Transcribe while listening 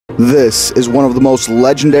This is one of the most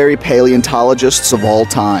legendary paleontologists of all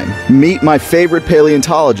time. Meet my favorite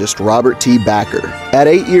paleontologist, Robert T. Bakker. At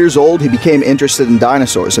 8 years old, he became interested in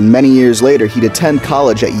dinosaurs, and many years later, he'd attend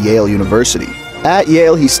college at Yale University. At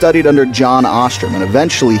Yale, he studied under John Ostrom, and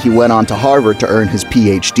eventually he went on to Harvard to earn his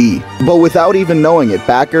PhD. But without even knowing it,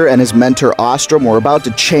 Bakker and his mentor Ostrom were about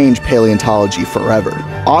to change paleontology forever.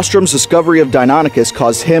 Ostrom's discovery of Deinonychus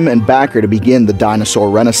caused him and Bakker to begin the dinosaur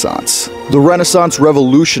renaissance. The Renaissance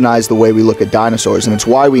revolutionized the way we look at dinosaurs, and it's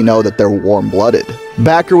why we know that they're warm-blooded.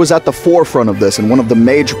 Bakker was at the forefront of this and one of the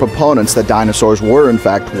major proponents that dinosaurs were in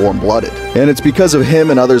fact warm-blooded. And it's because of him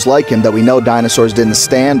and others like him that we know dinosaurs didn't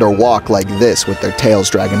stand or walk like this with their tails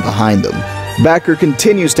dragging behind them. Bakker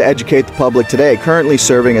continues to educate the public today, currently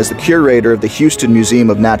serving as the curator of the Houston Museum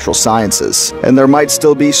of Natural Sciences, and there might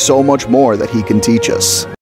still be so much more that he can teach us.